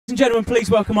and gentlemen, please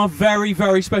welcome our very,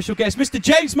 very special guest, Mr.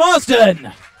 James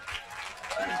Marsden.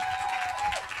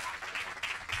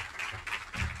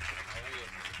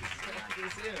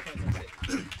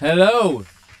 Hello.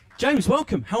 James,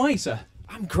 welcome. How are you, sir?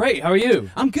 I'm great. How are you?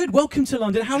 I'm good. Welcome to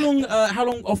London. How long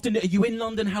often are you in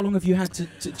London? How long have you had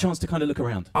to chance to kind of look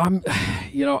around? I'm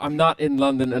not in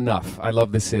London enough. I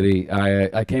love the city.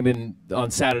 I came in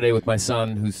on Saturday with my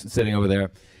son, who's sitting over there,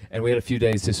 and we had a few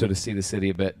days to sort of see the city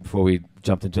a bit before we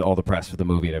jumped into all the press for the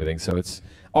movie and everything. So it's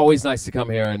always nice to come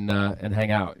here and hang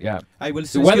out. Yeah. Hey, well,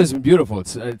 the weather's been beautiful.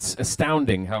 It's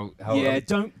astounding how. Yeah.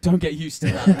 Don't get used to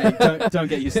that. Mate. Don't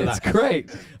get used to that. It's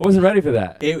great. I wasn't ready for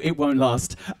that. It won't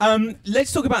last.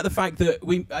 Let's talk about the fact that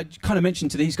I kind of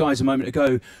mentioned to these guys a moment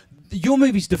ago. Your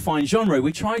movies define genre.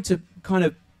 We tried to kind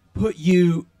of put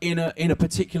you in a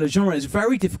particular genre. It's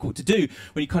very difficult to do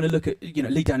when you kind of look at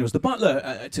Lee Daniels, The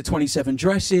Butler, to 27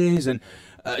 Dresses and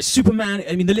Superman.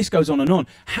 I mean, the list goes on and on.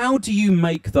 How do you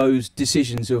make those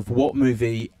decisions of what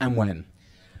movie and when?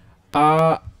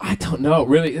 I don't know,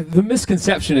 really. The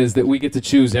misconception is that we get to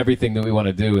choose everything that we want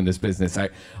to do in this business.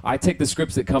 I take the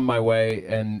scripts that come my way,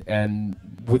 and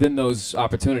within those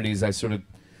opportunities,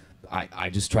 I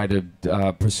just try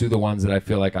to pursue the ones that I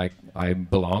feel like I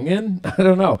belong in. I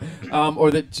don't know, or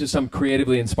that just I'm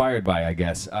creatively inspired by, I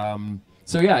guess.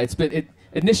 So yeah,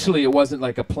 initially it wasn't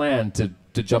like a plan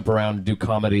to jump around and do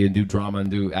comedy and do drama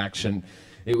and do action.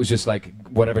 It was just like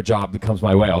whatever job that comes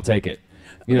my way, I'll take it.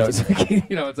 It's like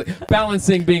it's like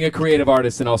balancing being a creative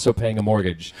artist and also paying a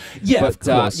mortgage. Yeah, of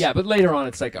course. Yeah, but later on,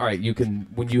 it's like, all right, you can,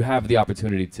 when you have the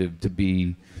opportunity to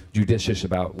be judicious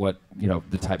about what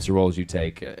the types of roles you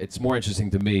take. It's more interesting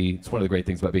to me. It's one of the great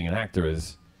things about being an actor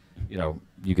is,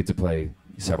 you get to play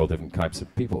several different types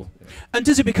of people. And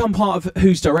does it become part of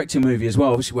who's directing a movie as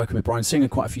well? Obviously working with Bryan Singer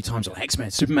quite a few times on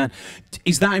X-Men, Superman.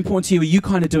 Is that important to you? Are you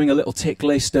kind of doing a little tick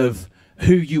list of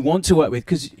who you want to work with?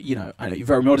 Because I know you're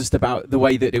very modest about the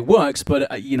way that it works,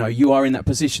 but you are in that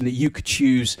position that you could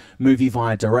choose movie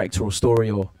via director or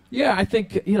story or. Yeah, I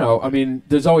think I mean,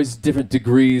 there's always different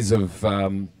degrees of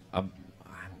I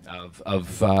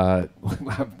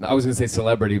was gonna say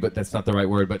celebrity, but that's not the right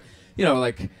word. But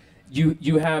like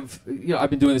you have I've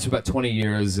been doing this for about 20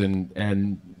 years,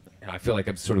 and I feel like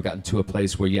I've sort of gotten to a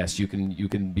place where yes, you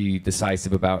can be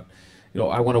decisive about.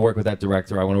 I want to work with that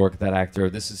director. I want to work with that actor.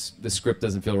 This script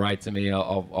doesn't feel right to me.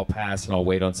 I'll pass and I'll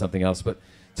wait on something else. But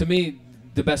to me,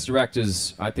 the best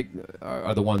directors, I think,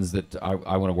 are the ones that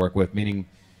I want to work with. Meaning,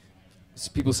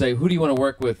 people say, "Who do you want to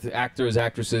work with?" Actors,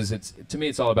 actresses. To me,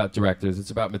 it's all about directors.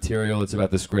 It's about material. It's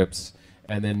about the scripts.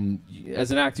 And then,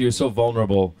 as an actor, you're so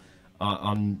vulnerable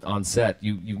on set.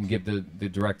 You can give the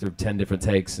director 10 different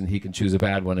takes, and he can choose a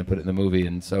bad one and put it in the movie.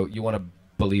 And so you want to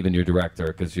believe in your director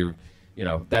because you're.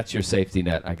 That's your safety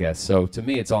net, I guess. So to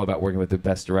me, it's all about working with the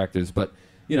best directors. But,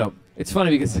 it's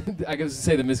funny because I guess to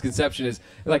say the misconception is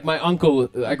like my uncle.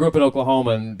 I grew up in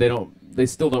Oklahoma, and they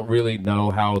still don't really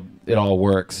know how it all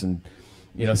works. And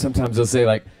sometimes they'll say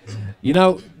like,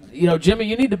 Jimmy,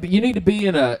 you need to be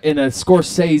in a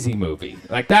Scorsese movie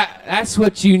like that. That's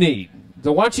what you need.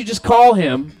 So why don't you just call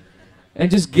him and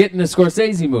just get in a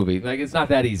Scorsese movie? Like, it's not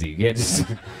that easy. Yeah, just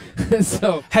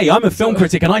so. Hey, I'm a film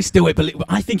critic, and I still believe.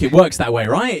 I think it works that way,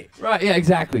 right? Right. Yeah.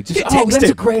 Exactly. Just that's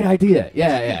a great idea.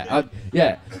 Yeah.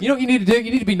 Yeah. You know what you need to do? You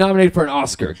need to be nominated for an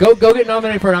Oscar. Go get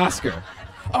nominated for an Oscar.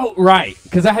 Oh, right.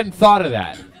 Because I hadn't thought of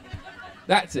that.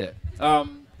 That's it.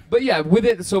 But yeah,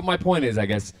 so my point is, I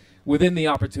guess, within the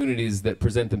opportunities that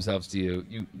present themselves to you,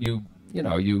 you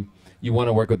want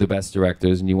to work with the best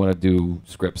directors, and you want to do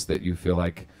scripts that you feel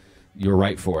like you're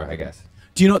right for, I guess.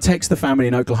 Do you not text the family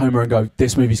in Oklahoma and go,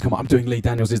 "This movie's come up, I'm doing Lee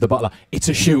Daniels as The Butler. It's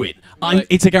a shoo-in.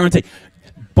 It's a guarantee.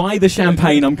 Buy the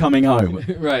champagne, I'm coming home."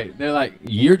 Right. They're like,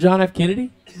 "You're John F.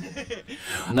 Kennedy?"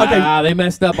 Nah, okay. They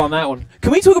messed up on that one.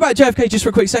 Can we talk about JFK just for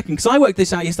a quick second? Because I worked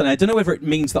this out yesterday. I don't know whether it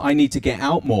means that I need to get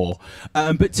out more.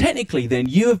 But technically, then,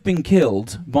 you have been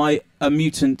killed by a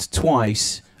mutant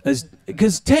twice.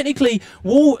 Because technically,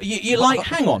 you're like,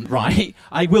 hang on, right?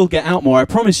 I will get out more, I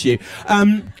promise you.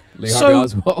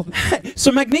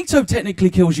 So Magneto technically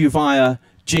kills you via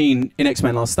Jean in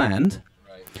X-Men Last Stand.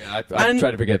 Right. Yeah, I try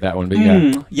to forget that one, but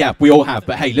yeah. Yeah, we all have.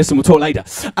 But hey, listen, we'll talk later.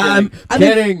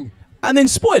 Kidding. And then,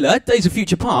 spoiler, Days of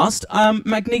Future Past,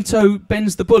 Magneto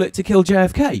bends the bullet to kill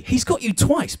JFK. He's got you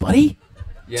twice, buddy.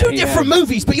 Yeah, 2 different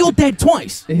movies, but you're dead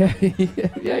twice. Yeah,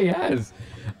 yeah, he has.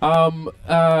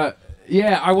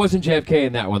 Yeah, I wasn't JFK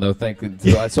in that one, though,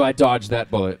 so I dodged that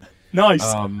bullet.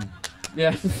 Nice.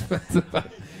 Yeah,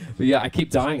 But yeah, I keep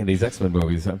dying in these X-Men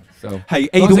movies. So Hey,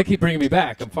 as long as they keep bringing me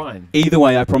back, I'm fine. Either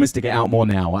way, I promise to get out more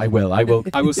now. I will. I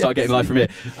will start getting live from here.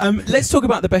 Let's talk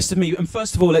about the best of me. And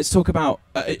first of all, let's talk about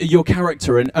your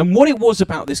character and what it was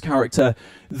about this character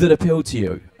that appealed to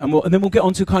you. And then we'll get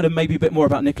on to kind of maybe a bit more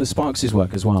about Nicholas Sparks'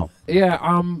 work as well.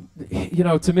 Yeah, you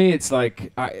know, to me, it's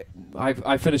like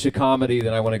I finish a comedy,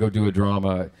 then I want to go do a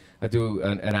drama. I do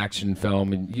an action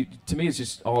film, and to me, it's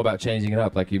just all about changing it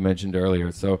up, like you mentioned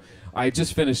earlier. So I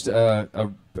just finished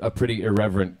a pretty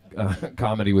irreverent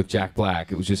comedy with Jack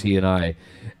Black. It was just he and I,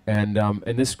 and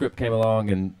this script came along,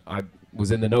 and I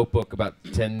was in the Notebook about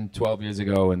 10, 12 years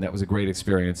ago, and that was a great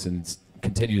experience, and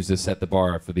continues to set the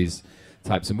bar for these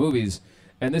types of movies.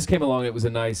 And this came along. It was a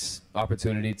nice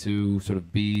opportunity to sort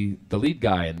of be the lead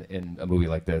guy in a movie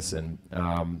like this, and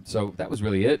so that was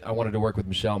really it. I wanted to work with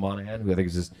Michelle Monaghan, who I think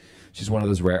is just, she's one of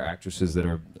those rare actresses that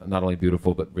are not only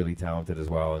beautiful but really talented as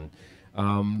well. And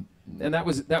that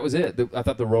was it. I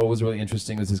thought the role was really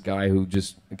interesting. As this guy who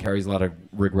just carries a lot of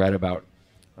regret about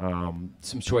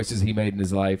some choices he made in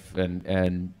his life,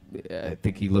 and I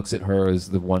think he looks at her as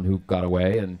the one who got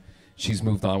away, and she's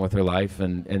moved on with her life,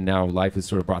 and now life has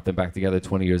sort of brought them back together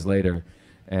 20 years later.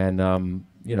 And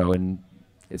you know, and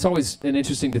it's always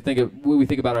interesting to think of when we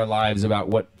think about our lives, about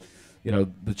what, you know,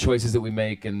 the choices that we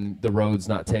make and the roads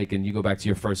not taken. You go back to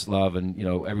your first love, and you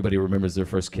know, everybody remembers their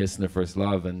first kiss and their first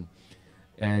love, and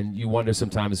you wonder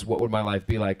sometimes, what would my life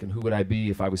be like, and who would I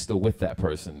be if I was still with that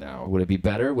person now? Would it be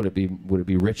better? Would it be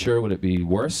richer? Would it be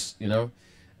worse? You know,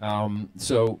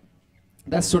 so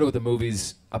that's sort of what the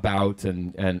movie's about,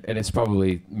 and it's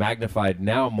probably magnified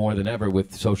now more than ever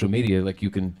with social media. Like you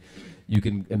can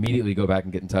immediately go back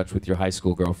and get in touch with your high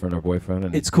school girlfriend or boyfriend.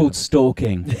 And, it's called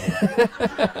stalking.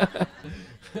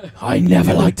 I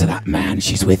never liked that man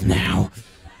she's with now.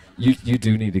 You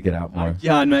do need to get out more.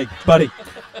 Yeah, mate, buddy.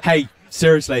 Hey,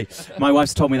 seriously, my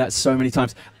wife's told me that so many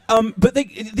times. But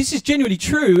this is genuinely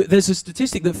true. There's a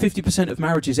statistic that 50% of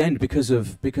marriages end because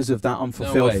of that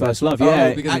unfulfilled first love.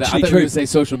 Yeah, because actually of that. I thought you were going to say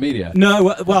social media.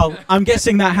 No, well, I'm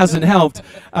guessing that hasn't helped.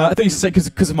 I thought you said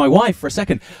because of my wife for a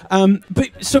second. But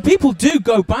so people do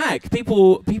go back.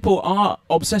 People are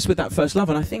obsessed with that first love,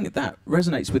 and I think that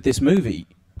resonates with this movie.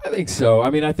 I think so. I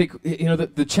mean, I think, you know,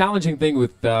 the challenging thing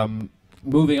with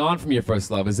moving on from your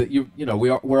first love is that you know,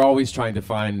 we're always trying to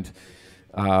find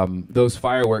those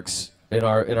fireworks in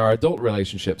our adult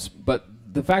relationships. But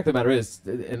the fact of the matter is,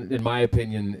 in my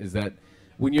opinion, is that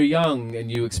when you're young and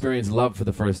you experience love for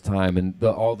the first time, and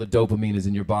all the dopamine is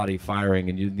in your body firing,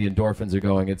 and the endorphins are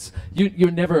going, it's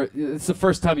the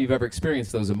first time you've ever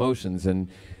experienced those emotions, and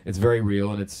it's very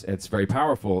real, and it's very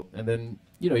powerful. And then,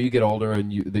 you know, you get older,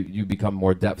 and you become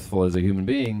more depthful as a human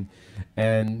being,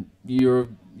 and your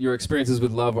experiences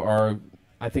with love are,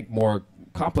 I think, more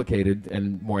complicated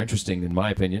and more interesting, in my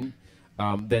opinion,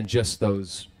 than just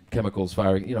those chemicals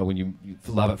firing. You know, when you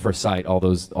love at first sight, all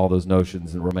those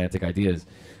notions and romantic ideas.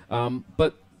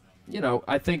 But you know,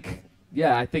 I think we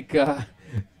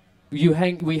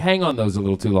hang on those a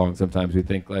little too long. Sometimes we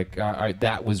think like, all right,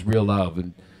 that was real love,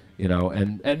 and you know,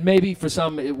 and maybe for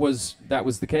some that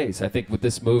was the case. I think with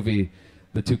this movie,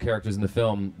 the two characters in the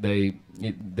film,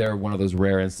 they're one of those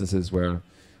rare instances where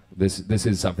this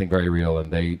is something very real,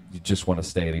 and they just want to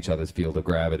stay in each other's field of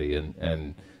gravity,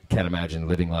 and can't imagine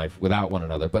living life without one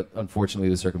another. But unfortunately,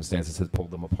 the circumstances have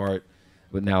pulled them apart.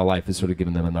 But now life has sort of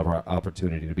given them another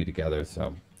opportunity to be together.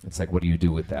 So it's like, what do you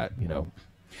do with that, you know?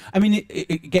 I mean,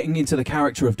 getting into the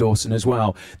character of Dawson as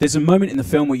well, there's a moment in the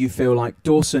film where you feel like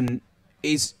Dawson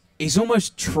is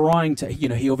almost trying to, you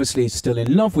know, he obviously is still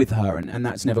in love with her, and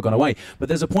that's never gone away. But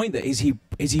there's a point that is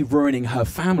he ruining her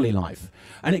family life?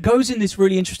 And it goes in this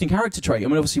really interesting character trait. I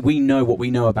mean, obviously we know what we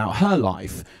know about her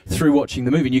life through watching the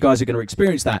movie, and you guys are going to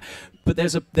experience that. But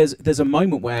there's a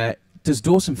moment where, does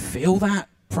Dawson feel that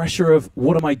pressure of,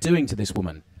 what am I doing to this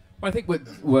woman? Well, I think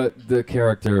what the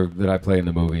character that I play in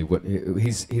the movie,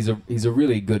 he's a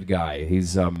really good guy.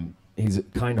 He's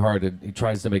kind-hearted. He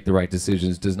tries to make the right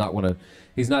decisions.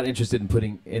 He's not interested in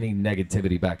putting any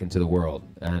negativity back into the world.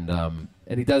 And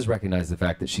he does recognize the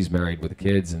fact that she's married with the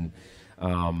kids and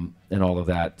all of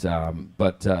that.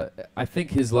 But I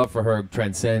think his love for her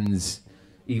transcends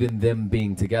even them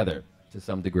being together to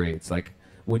some degree. It's like,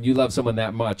 when you love someone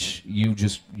that much, you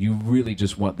really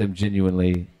just want them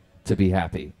genuinely to be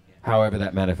happy, however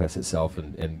that manifests itself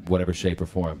in whatever shape or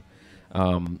form.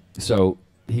 So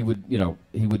he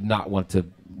would not want to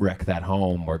wreck that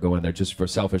home or go in there just for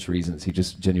selfish reasons. He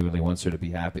just genuinely wants her to be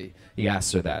happy. He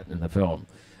asks her that in the film.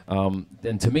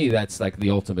 And to me, that's like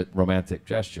the ultimate romantic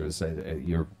gesture, is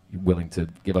you're willing to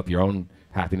give up your own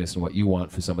happiness and what you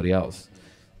want for somebody else.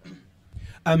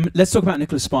 Let's talk about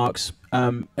Nicholas Sparks,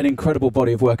 an incredible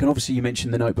body of work, and obviously you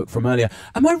mentioned The Notebook from earlier.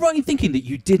 Am I right in thinking that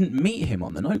you didn't meet him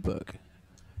on The Notebook?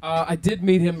 I did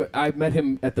meet him. I met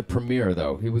him at the premiere,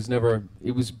 though. He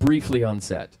was briefly on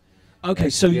set.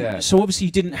 Okay, so obviously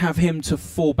you didn't have him to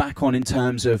fall back on in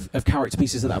terms of character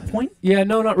pieces at that point? Yeah,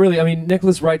 no, not really. I mean,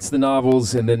 Nicholas writes the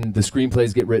novels, and then the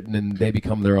screenplays get written, and they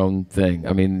become their own thing.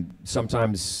 I mean,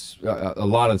 sometimes, a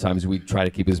lot of the times, we try to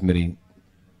keep as many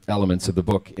elements of the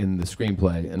book in the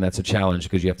screenplay, and that's a challenge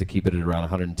because you have to keep it at around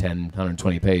 110,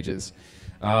 120 pages.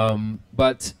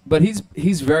 But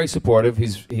he's very supportive.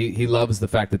 He loves the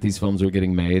fact that these films are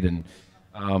getting made, and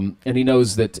he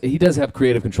knows that he does have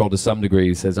creative control to some degree.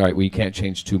 He says, all right, well, you can't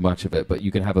change too much of it, but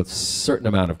you can have a certain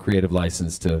amount of creative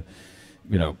license to,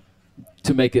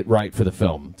 to make it right for the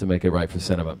film, to make it right for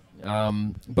cinema.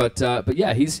 But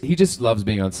yeah, he just loves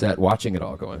being on set, watching it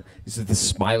all going. He's the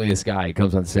smiliest guy. He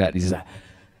comes on set, and he's just,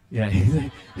 yeah,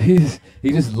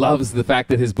 he just loves the fact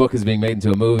that his book is being made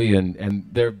into a movie, and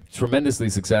they're tremendously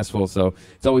successful. So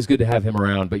it's always good to have him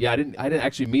around. But yeah, I didn't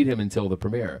actually meet him until the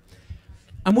premiere.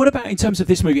 And what about in terms of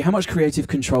this movie? How much creative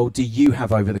control do you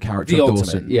have over the character of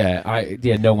Dawson? Yeah,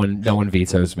 no one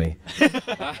vetoes me.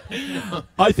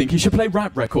 I think he should play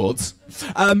rap records.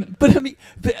 But I mean,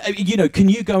 can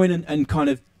you go in and kind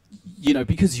of,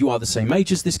 because you are the same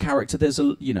age as this character, there's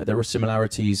there are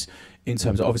similarities in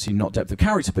terms of obviously not depth of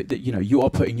character, but that you are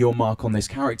putting your mark on this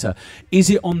character.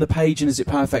 Is it on the page and is it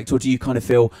perfect, or do you kind of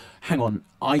feel, hang on,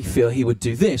 I feel he would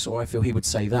do this, or I feel he would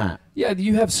say that? Yeah,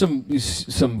 you have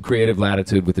some creative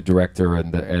latitude with the director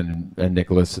and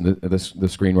Nicholas and the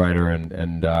screenwriter,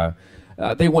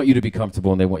 and they want you to be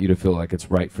comfortable, and they want you to feel like it's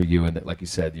right for you, and that, like you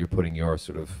said, you're putting your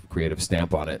sort of creative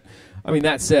stamp on it. I mean,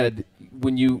 that said,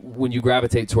 when you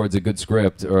gravitate towards a good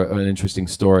script or an interesting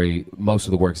story, most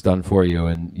of the work's done for you,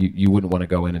 and you wouldn't want to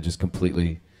go in and just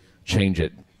completely change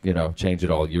it, change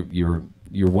it all.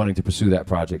 You're wanting to pursue that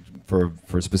project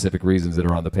for specific reasons that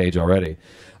are on the page already.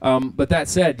 But that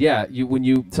said, yeah,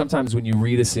 sometimes when you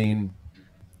read a scene,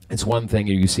 it's one thing,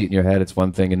 and you see it in your head, it's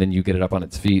one thing, and then you get it up on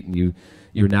its feet, and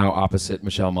you're now opposite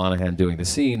Michelle Monaghan doing the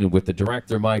scene, and with the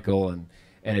director Michael, and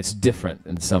it's different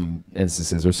in some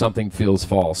instances, or something feels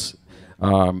false.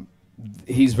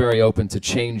 He's very open to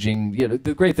changing.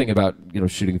 The great thing about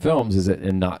shooting films is that,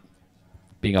 and not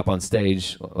being up on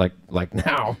stage like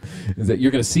now, is that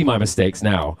you're going to see my mistakes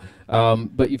now.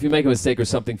 But if you make a mistake or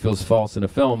something feels false in a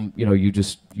film,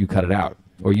 you cut it out,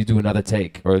 or you do another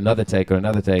take, or another take, or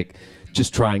another take,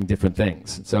 just trying different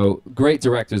things. So great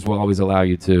directors will always allow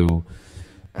you to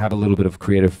have a little bit of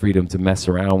creative freedom to mess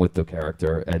around with the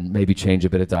character and maybe change a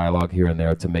bit of dialogue here and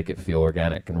there to make it feel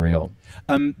organic and real.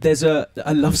 There's a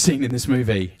love scene in this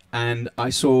movie, and I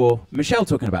saw Michelle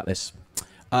talking about this.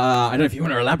 I don't know if you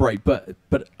want to elaborate, but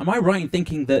am I right in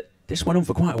thinking that this went on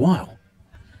for quite a while?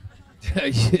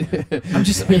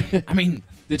 I mean...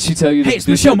 Did she tell you? Hey, it's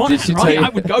Michelle Monaghan, right? I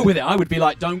would go with it. I would be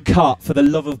like, don't cut, for the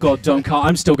love of God, don't cut.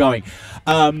 I'm still going.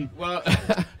 Well,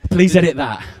 please edit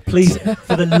that. Please,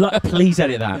 please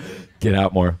edit that. Get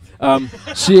out more.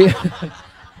 She.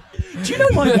 Do you know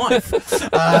my wife?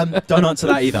 Don't answer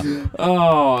that either.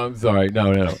 Oh, I'm sorry.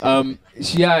 No.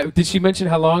 Did she mention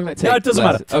how long that takes? No, it doesn't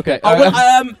matter. Okay.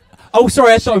 Oh,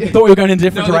 sorry. I thought we were going in a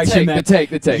different direction there.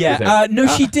 The take. Yeah. No,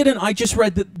 she didn't. I just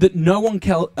read that no one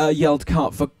yelled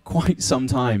cut for quite some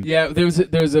time. Yeah, there was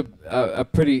a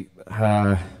pretty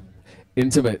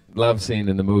intimate love scene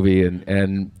in the movie,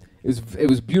 and it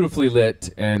was beautifully lit,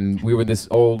 and we were in this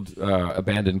old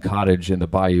abandoned cottage in the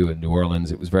bayou in New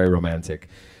Orleans. It was very romantic.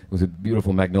 It was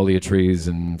beautiful magnolia trees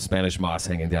and Spanish moss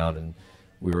hanging down, and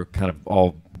we were kind of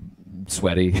all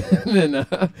sweaty.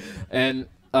 and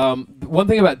one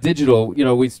thing about digital,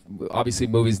 obviously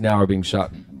movies now are being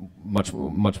shot much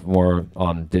more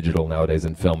on digital nowadays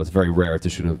than film. It's very rare to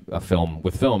shoot a film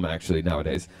with film actually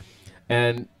nowadays.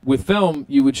 And with film,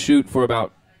 you would shoot for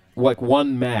about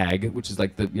one mag, which is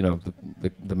like the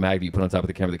mag that you put on top of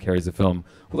the camera that carries the film,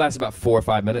 will last about 4 or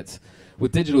 5 minutes.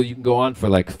 With digital, you can go on for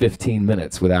like 15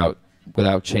 minutes without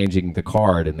changing the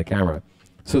card in the camera.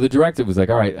 So the director was like,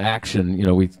 all right, action,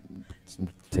 we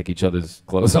take each other's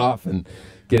clothes off and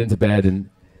get into bed,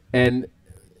 and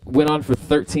went on for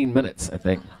 13 minutes, I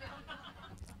think.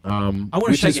 I want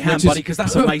to shake your hand, buddy, because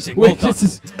that's amazing. Well done.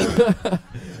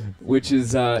 Which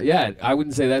is, yeah, I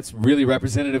wouldn't say that's really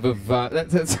representative of,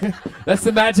 that's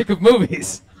the magic of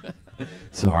movies.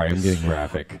 Sorry, I'm getting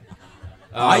graphic.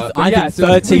 I think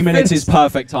 13 minutes is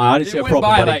perfect time. I didn't see a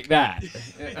problem, buddy. Like that.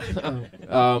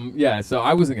 Yeah, so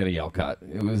I wasn't going to yell cut.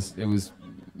 It was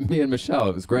me and Michelle.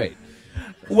 It was great.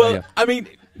 Well, yeah. I mean,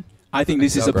 I think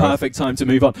this is a perfect time to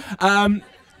move on.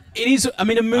 It is. I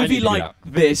mean, a movie to like get out.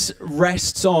 this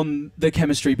rests on the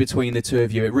chemistry between the two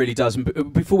of you. It really does.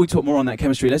 And before we talk more on that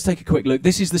chemistry, let's take a quick look.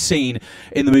 This is the scene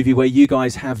in the movie where you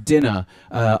guys have dinner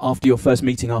after your first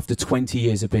meeting after 20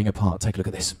 years of being apart. Take a look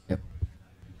at this. Yep.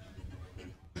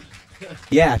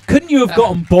 Yeah, couldn't you have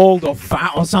gotten bald or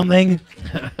fat or something?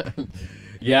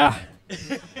 Yeah.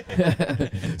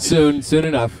 soon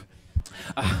enough.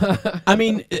 I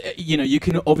mean, you know, you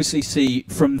can obviously see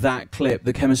from that clip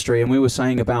the chemistry, and we were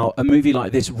saying about a movie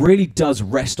like this really does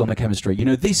rest on the chemistry. You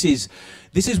know, this is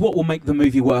what will make the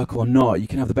movie work or not. You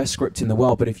can have the best script in the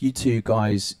world, but if you two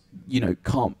guys, you know,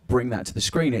 can't bring that to the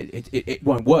screen, it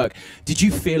won't work. Did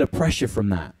you feel a pressure from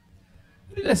that?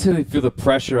 I didn't necessarily feel the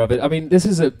pressure of it. I mean, this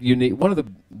is a unique one of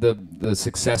the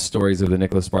success stories of the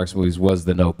Nicholas Sparks movies was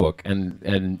The Notebook,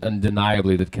 and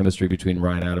undeniably the chemistry between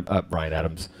Rachel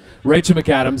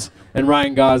McAdams and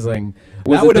Ryan Gosling.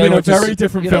 That would have been a very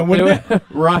different film, wouldn't it?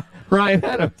 Ryan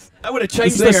Adams. That would have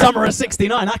changed the summer of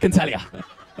 '69. I can tell you.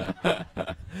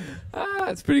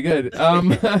 That's pretty good.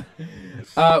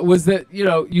 Was that, you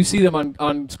know, you see them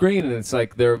on screen and it's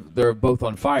like they're both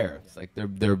on fire. It's like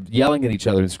they're yelling at each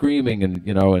other and screaming and,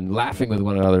 you know, and laughing with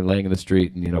one another, laying in the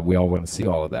street, and, you know, we all want to see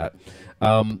all of that.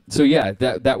 So yeah,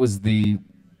 that was the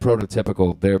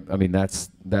prototypical there. I mean, that's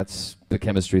the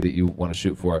chemistry that you want to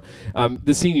shoot for.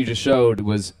 The scene you just showed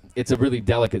it's a really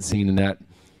delicate scene in that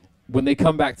when they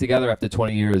come back together after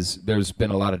 20 years, there's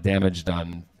been a lot of damage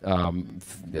done,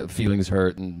 feelings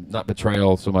hurt, and not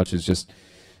betrayal so much as just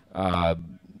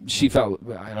she felt,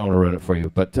 I don't want to ruin it for you,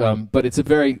 but it's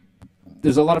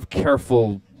there's a lot of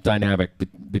careful dynamic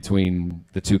between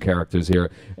the two characters here,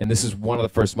 and this is one of the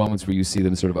first moments where you see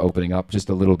them sort of opening up just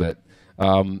a little bit,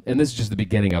 and this is just the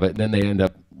beginning of it, and then they end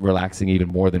up relaxing even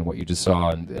more than what you just saw,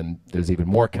 and there's even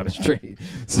more chemistry.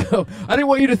 So I didn't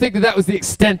want you to think that was the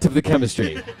extent of the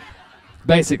chemistry,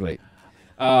 basically.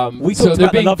 So they're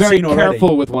being very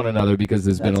careful with one another because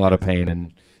there's been a lot of pain,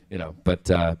 and you know, but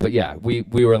yeah, we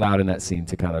were allowed in that scene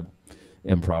to kind of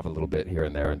improv a little bit here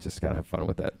and there and just kind of have fun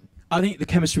with that. I think the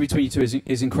chemistry between you two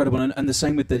is incredible, and the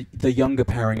same with the younger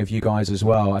pairing of you guys as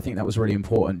well. I think that was really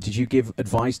important. Did you give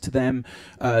advice to them,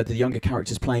 the younger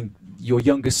characters playing your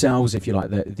younger selves, if you like,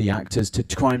 the actors, to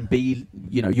try and be,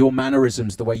 you know, your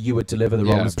mannerisms, the way you would deliver the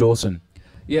role as Dawson?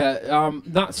 Yeah,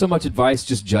 not so much advice,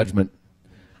 just judgment.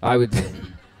 I would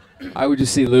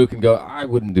just see Luke and go, I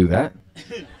wouldn't do that.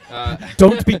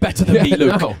 Don't be better than me,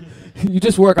 Luke. No. You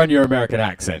just work on your American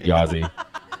accent, Yazzie.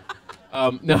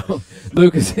 No,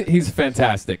 Luke he's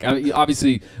fantastic. I mean,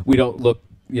 obviously, we don't look,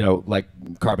 you know, like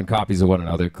carbon copies of one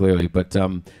another, clearly. But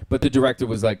the director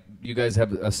was like, you guys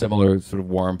have a similar sort of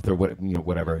warmth or what, you know,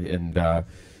 whatever. And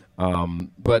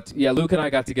but yeah, Luke and I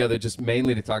got together just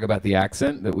mainly to talk about the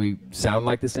accent, that we sound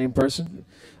like the same person.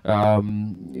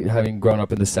 Having grown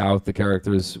up in the South, the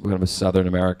character is kind of a Southern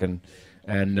American.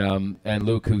 And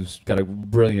Luke, who's got a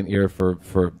brilliant ear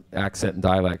for accent and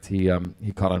dialect, he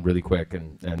caught on really quick,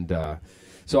 and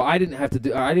so I didn't have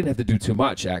to do too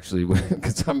much actually,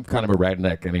 because I'm kind of a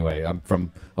redneck anyway. I'm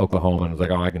from Oklahoma, and I was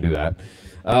like, oh, I can do that.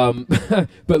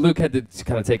 But Luke had to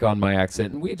kind of take on my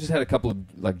accent, and we just had a couple of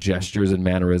like gestures and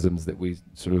mannerisms that we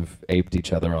sort of aped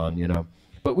each other on, you know.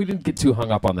 But we didn't get too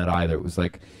hung up on that either. It was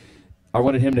like I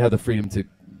wanted him to have the freedom to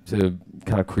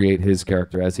kind of create his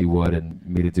character as he would, and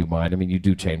me to do mine. I mean, you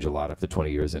do change a lot after 20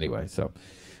 years anyway. So,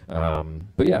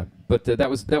 but yeah, that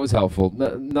was helpful.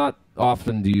 Not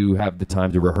often do you have the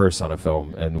time to rehearse on a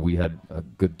film, and we had a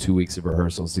good 2 weeks of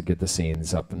rehearsals to get the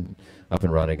scenes up and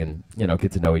running, and you know,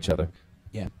 get to know each other.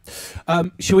 Yeah.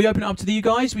 Shall we open it up to you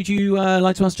guys? Would you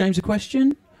like to ask James a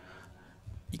question?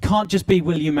 You can't just be,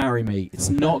 will you marry me? It's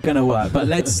not going to work. But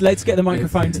let's get the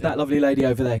microphone to that lovely lady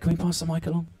over there. Can we pass the mic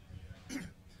along?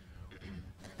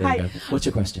 Hi. What's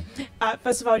your question?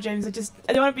 First of all, James, I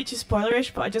don't want to be too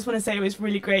spoilerish, but I just want to say it was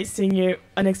really great seeing you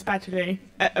unexpectedly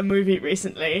at a movie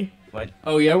recently. What?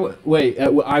 Oh yeah, wait.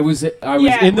 I was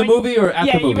in the movie or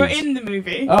at the movie? Yeah, you were in the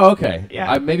movie. Oh, okay.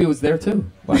 Yeah. Maybe it was there too.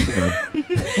 What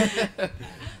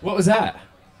was that?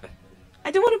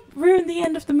 I don't want to ruin the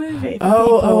end of the movie.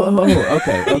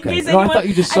 Okay. No, I thought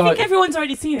you just saw it. I think everyone's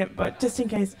already seen it, but just in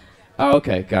case. Oh,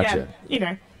 okay, gotcha. Yeah, you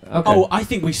know. Okay. Oh, I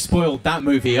think we spoiled that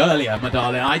movie earlier, my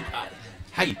darling.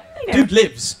 Hey, dude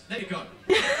lives. There you go.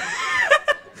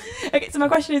 Okay, so my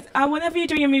question is, whenever you're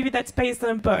doing a movie that's based on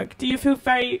a book, do you feel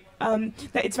that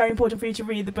it's very important for you to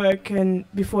read the book and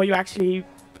before you actually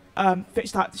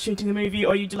start shooting the movie,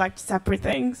 or you do like separate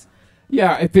things?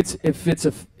 Yeah, if it's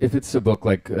a book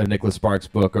like a Nicholas Sparks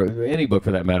book, or any book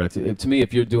for that matter, to me,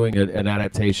 if you're doing an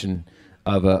adaptation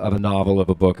of a novel, of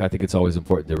a book, I think it's always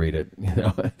important to read it. You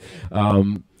know,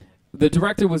 The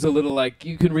director was a little like,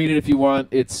 you can read it if you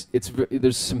want.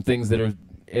 There's some things that are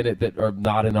in it that are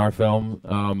not in our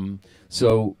film.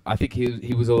 So I think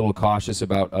he was a little cautious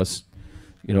about us,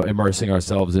 immersing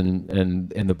ourselves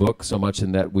in the book so much,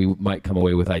 in that we might come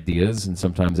away with ideas, and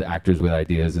sometimes actors with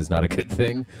ideas is not a good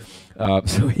thing.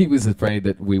 So he was afraid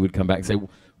that we would come back and say,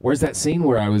 "Where's that scene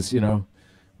where I was,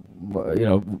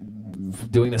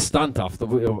 doing a stunt off the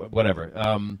whatever?"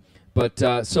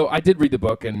 So I did read the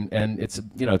book, and it's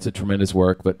it's a tremendous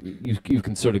work, but you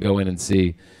can sort of go in and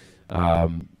see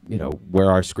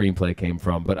where our screenplay came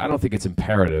from. But I don't think it's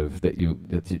imperative that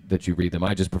you read them.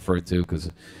 I just preferred to, because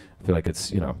I feel like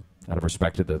it's out of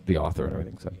respect to the author and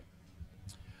everything. So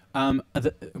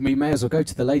we may as well go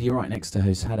to the lady right next to her,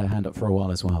 who's had her hand up for a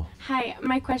while as well. Hi,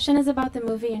 my question is about the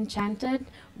movie Enchanted.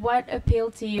 What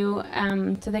appealed to you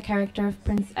to the character of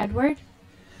Prince Edward?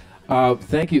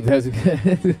 Thank you.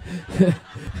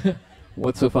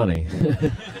 What's so funny?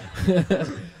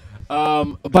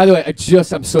 By the way,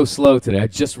 I'm so slow today. I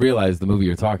just realized the movie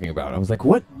you're talking about. I was like,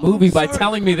 what movie, by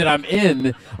telling me that I'm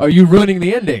in, are you ruining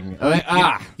the ending? I'm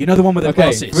like, You know the one with the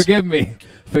glasses? Forgive me.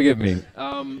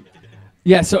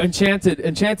 Yeah, so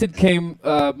Enchanted came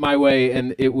my way,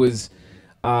 and it was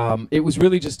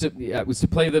really just to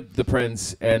play the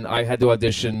prince, and I had to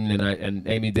audition, and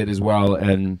Amy did as well,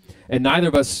 and neither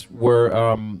of us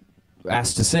were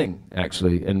asked to sing,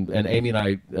 actually, and Amy and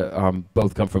I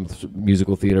both come from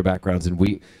musical theater backgrounds, and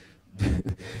we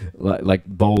like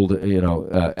bold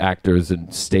actors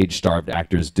and stage starved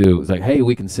actors do. It's like, hey,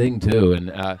 we can sing too,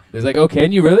 and it's like, oh,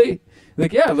 can you really?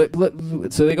 Like, yeah.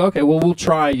 So they go, okay, well, we'll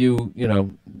try you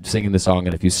singing the song,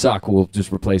 and if you suck, we'll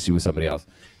just replace you with somebody else.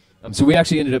 So we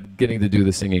actually ended up getting to do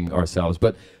the singing ourselves,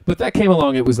 but that came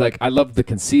along. It was like, I loved the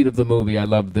conceit of the movie. I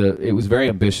loved it was very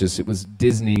ambitious. It was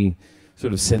Disney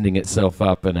sort of sending itself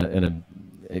up in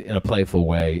a playful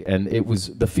way, and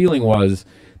the feeling was,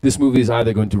 this movie is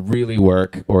either going to really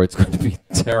work or it's going to be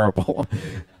terrible.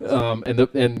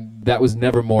 And that was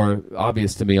never more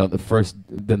obvious to me than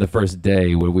the first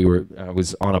day, where I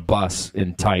was on a bus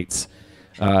in tights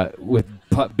with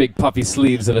big puffy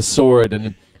sleeves and a sword,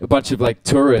 and a bunch of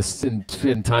tourists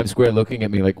in Times Square looking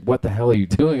at me like, what the hell are you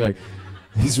doing? Like,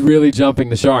 he's really jumping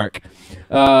the shark.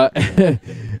 And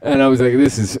I was like,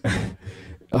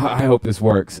 I hope this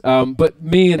works. But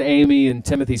me and Amy and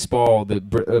Timothy Spall, the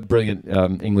brilliant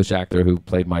English actor who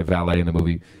played my valet in the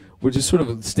movie, were just sort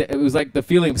of, it was like the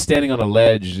feeling of standing on a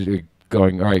ledge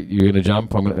going, all right, you're going to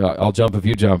jump? I'll jump if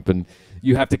you jump. And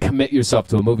you have to commit yourself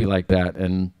to a movie like that.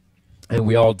 And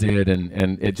we all did,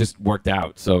 and it just worked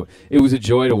out. So it was a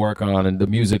joy to work on, and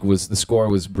the score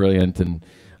was brilliant. And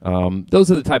those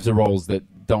are the types of roles that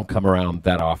don't come around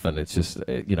that often. It's just,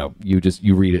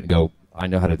 you read it and go, I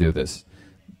know how to do this.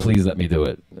 Please let me do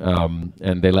it.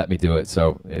 And they let me do it,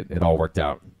 so it all worked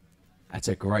out. That's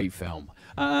a great film.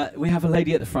 We have a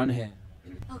lady at the front here.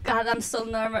 Oh God, I'm so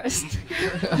nervous.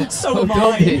 So am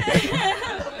I.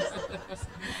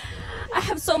 I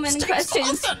have so many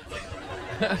questions.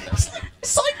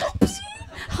 Cyclops!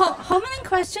 How many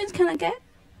questions can I get?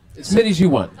 As many as you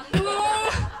want.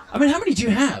 I mean, how many do you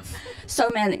have? So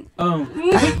many. Oh.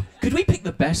 Could we pick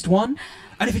the best one?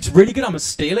 And if it's really good, I'm going to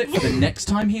steal it for the next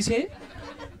time he's here?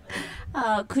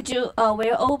 Could you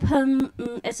will open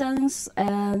SNS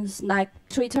and like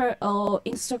Twitter or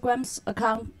Instagram's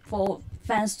account for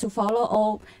fans to follow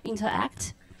or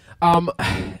interact?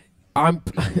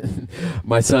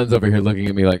 My son's over here looking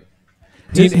at me like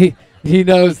he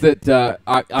knows that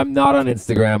I'm not on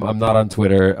Instagram, I'm not on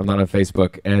Twitter, I'm not on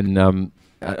Facebook, and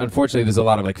unfortunately there's a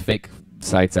lot of fake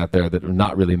sites out there that are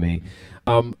not really me.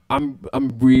 I'm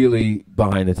really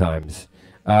behind the times.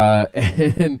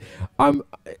 And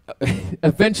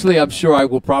eventually I'm sure I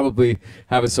will probably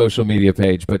have a social media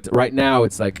page, but right now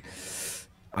it's like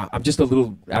I'm just a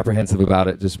little apprehensive about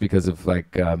it, just because of I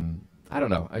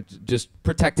don't know, just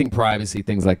protecting privacy,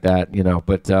 things like that,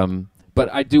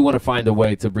 but I do want to find a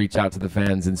way to reach out to the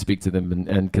fans and speak to them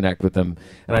and connect with them,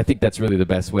 and I think that's really the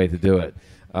best way to do it,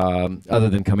 other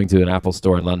than coming to an Apple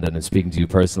store in London and speaking to you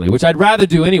personally, which I'd rather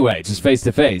do anyway, just face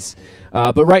to face.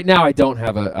 But right now I don't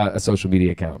have a social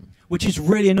media account. Which is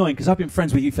really annoying, because I've been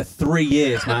friends with you for 3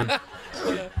 years, man.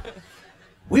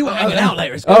 We were hanging out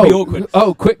later. It's going to be awkward.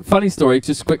 Oh, quick funny story.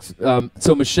 Just quick.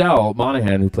 So Michelle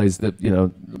Monaghan, who plays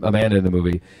Amanda in the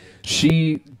movie,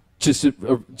 she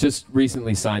just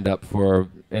recently signed up for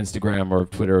Instagram or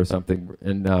Twitter or something,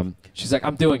 and she's like,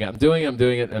 I'm doing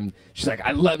it, and she's like,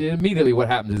 I love it. Immediately, what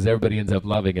happens is everybody ends up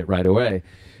loving it right away.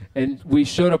 And we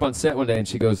showed up on set one day, and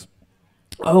she goes,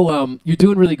 oh, you're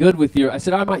doing really good with your... I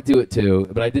said, I might do it too,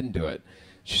 but I didn't do it.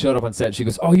 She showed up on set, and she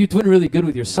goes, oh, you're doing really good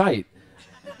with your site.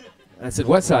 I said,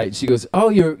 what site? She goes, oh,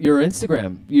 your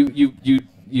Instagram.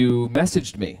 You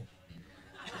messaged me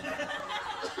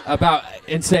about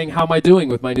and saying, how am I doing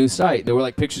with my new site? There were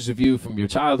like pictures of you from your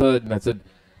childhood, and I said,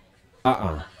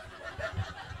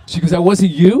 She goes, that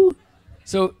wasn't you?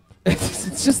 So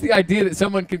it's just the idea that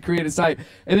someone could create a site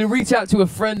and then reach out to a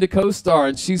friend to co-star,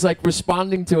 and she's like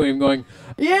responding to him going,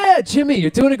 yeah, Jimmy,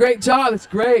 you're doing a great job. It's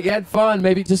great. You had fun.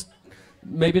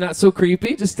 Maybe not so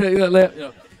creepy. Just to, you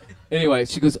know. Anyway,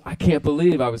 she goes, I can't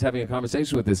believe I was having a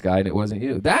conversation with this guy and it wasn't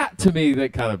you. That, to me,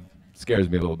 that kind of scares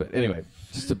me a little bit. Anyway,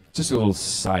 just a little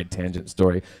side tangent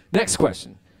story. Next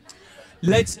question.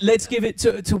 Let's give it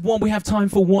to one. We have time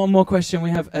for one more question.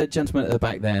 We have a gentleman at the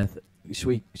back there. Should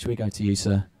we go to you,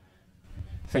 sir?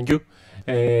 Thank you.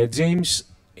 James,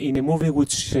 in a movie in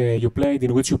which you played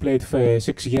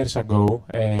 6 years ago,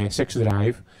 Sex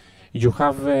Drive, you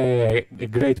have a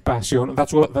great passion.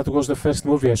 That was the first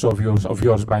movie I saw of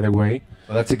yours, by the way.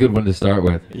 Well, that's a good one to start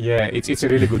with. Yeah, it's a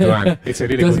really good one. It's a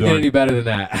really Doesn't good get one. any better than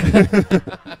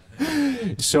that.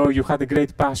 So you had a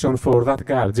great passion for that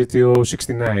car, GTO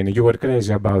 69. You were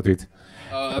crazy about it.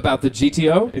 About the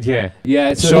GTO? Yeah.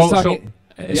 Yeah.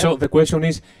 So the question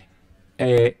is,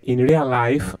 in real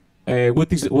life,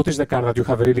 what is the car that you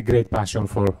have a really great passion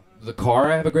for? The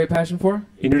car I have a great passion for?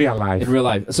 In real life. In real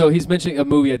life. So he's mentioning a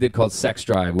movie I did called Sex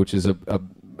Drive, which is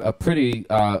a pretty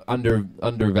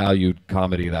undervalued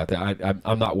comedy out there.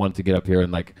 I'm not one to get up here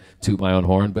and like toot my own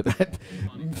horn, but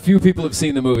few people have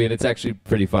seen the movie and it's actually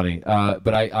pretty funny.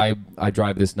 But I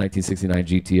drive this 1969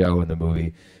 GTO in the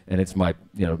movie, and it's my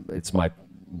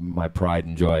pride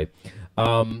and joy.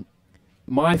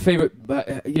 My favorite,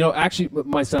 actually,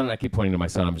 my son, I keep pointing to my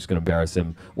son, I'm just going to embarrass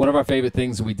him. One of our favorite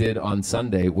things we did on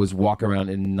Sunday was walk around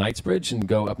in Knightsbridge and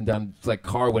go up and down, like,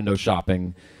 car window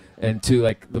shopping, and to,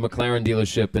 like, the McLaren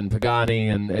dealership in Pagani,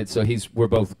 and so we're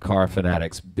both car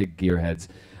fanatics, big gearheads.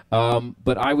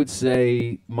 But I would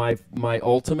say my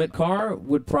ultimate car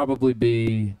would probably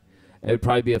be, a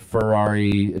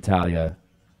Ferrari Italia.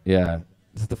 Yeah.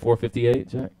 Is it the 458,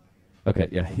 Jack? Okay,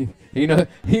 yeah.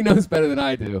 He knows better than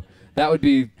I do. That would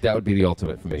be the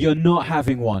ultimate for me. You're not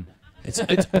having one. It's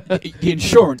the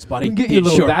insurance, buddy. You can get your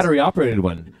little battery operated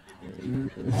one.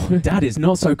 Dad is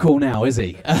not so cool now, is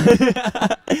he?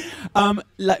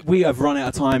 We have run out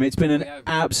of time. It's been an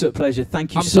absolute pleasure.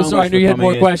 Thank you I'm so so sorry. much. I knew you had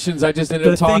more questions. I just ended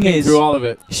up talking through all of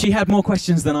it. She had more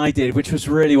questions than I did, which was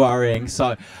really worrying.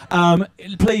 So,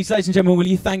 please, ladies and gentlemen, will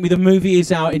you thank me? The movie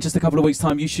is out in just a couple of weeks'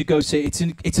 time. You should go see it.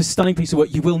 It's a stunning piece of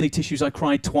work. You will need tissues. I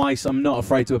cried twice. I'm not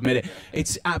afraid to admit it.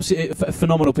 It's absolutely a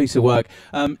phenomenal piece of work.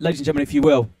 Ladies and gentlemen, if you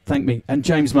will, thank me. And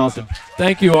James Marsden.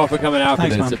 Thank you all for coming out for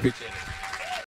Thanks, this. man. Appreciate it.